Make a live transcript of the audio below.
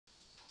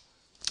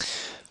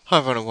Hi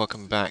everyone and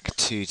welcome back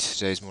to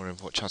today's morning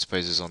report. Chart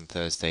Exposures on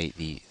Thursday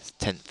the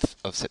 10th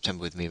of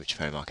September with me, Rich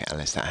Ferry, market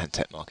analyst at Hand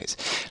Tech Markets.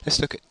 Let's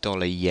look at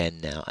dollar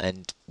yen now,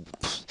 and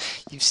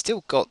you've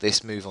still got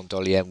this move on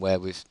dollar yen where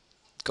we've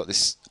got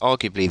this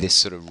arguably this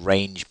sort of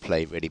range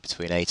play really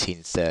between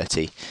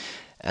 1830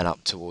 and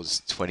up towards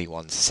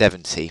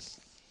 2170.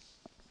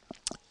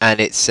 And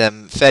it's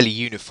fairly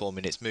uniform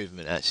in its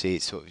movement. Actually,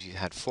 it's sort of you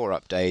had 4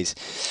 up days,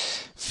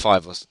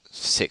 5 or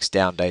 6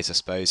 down days, I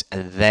suppose,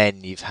 and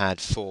then you've had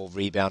 4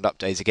 rebound up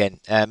days again.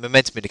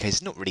 Momentum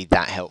indicators not really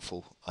that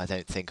helpful, I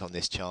don't think, on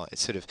this chart.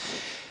 It's sort of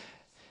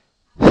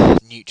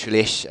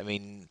neutral-ish. I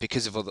mean,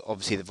 because of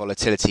obviously the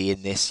volatility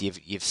in this,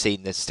 you've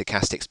seen the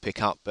stochastics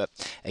pick up, but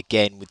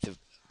again with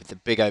the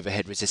big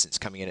overhead resistance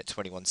coming in at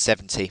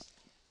 2170.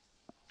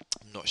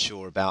 I'm not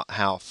sure about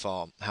how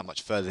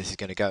much further this is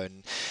going to go,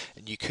 and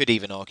you could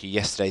even argue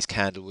yesterday's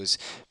candle was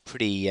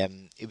pretty.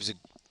 It was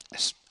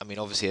I mean,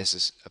 obviously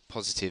it's a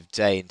positive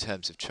day in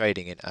terms of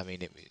trading, and I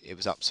mean it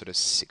was up sort of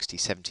 60,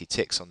 70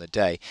 ticks on the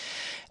day,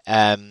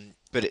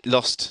 but it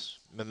lost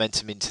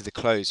momentum into the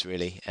close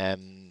really,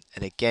 and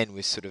again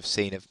we've sort of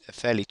seen a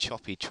fairly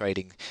choppy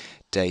trading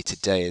day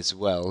today as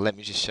well. Let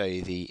me just show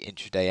you the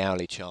intraday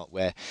hourly chart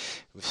where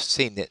we've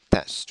seen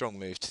that strong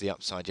move to the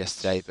upside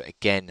yesterday, but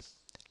again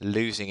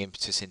losing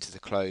impetus into the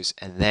close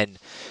and then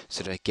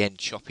sort of again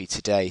choppy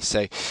today.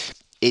 So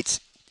it's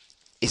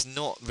it's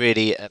not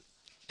really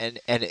and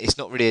it's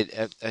not really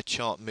a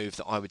chart move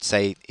that I would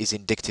say is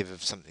indicative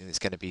of something that's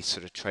going to be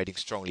sort of trading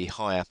strongly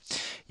higher.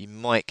 You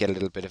might get a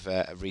little bit of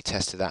a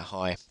retest of that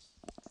high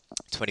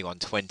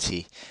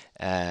 2120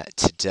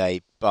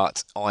 today,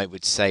 but I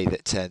would say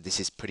that this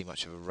is pretty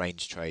much of a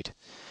range trade.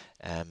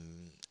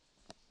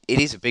 It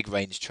is a big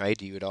range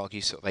trade, you would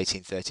argue, sort of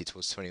 1830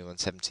 towards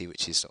 2170,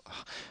 which is sort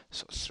of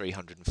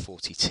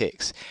 340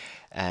 ticks.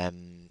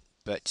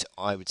 But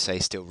I would say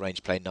still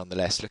range play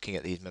nonetheless. Looking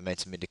at these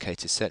momentum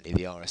indicators, certainly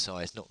the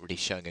RSI is not really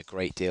showing a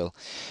great deal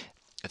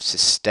of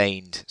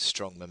sustained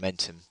strong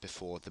momentum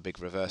before the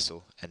big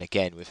reversal. And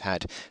again, we've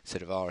had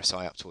sort of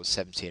RSI up towards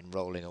 70 and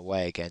rolling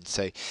away again.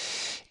 So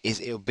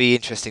it'll be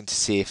interesting to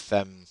see if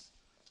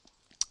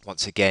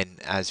once again,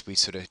 as we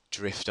sort of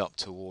drift up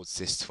towards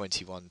this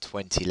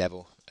 2120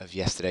 level of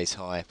yesterday's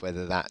high,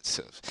 whether that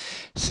sort of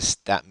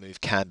that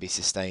move can be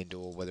sustained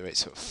or whether it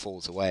sort of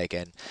falls away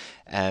again.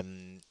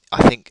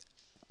 I think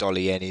dollar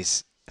yen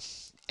is,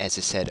 as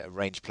I said, a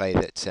range play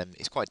that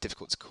is quite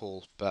difficult to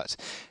call. But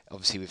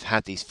obviously, we've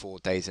had these 4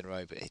 days in a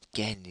row. But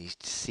again,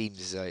 it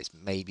seems as though it's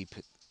maybe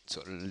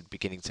sort of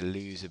beginning to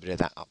lose a bit of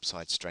that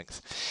upside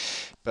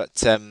strength.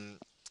 But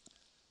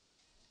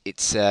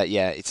it's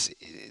yeah,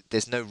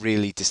 there's no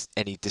really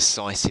any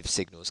decisive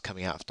signals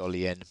coming out of dollar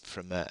yen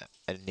from a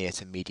near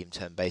to medium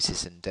term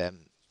basis, and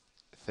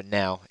for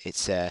now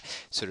it's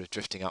sort of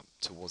drifting up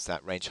towards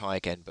that range high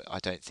again, but I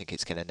don't think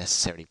it's going to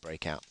necessarily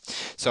break out.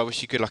 So I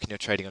wish you good luck in your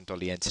trading on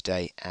dollar yen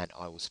today, and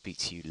I will speak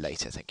to you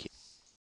later. Thank you.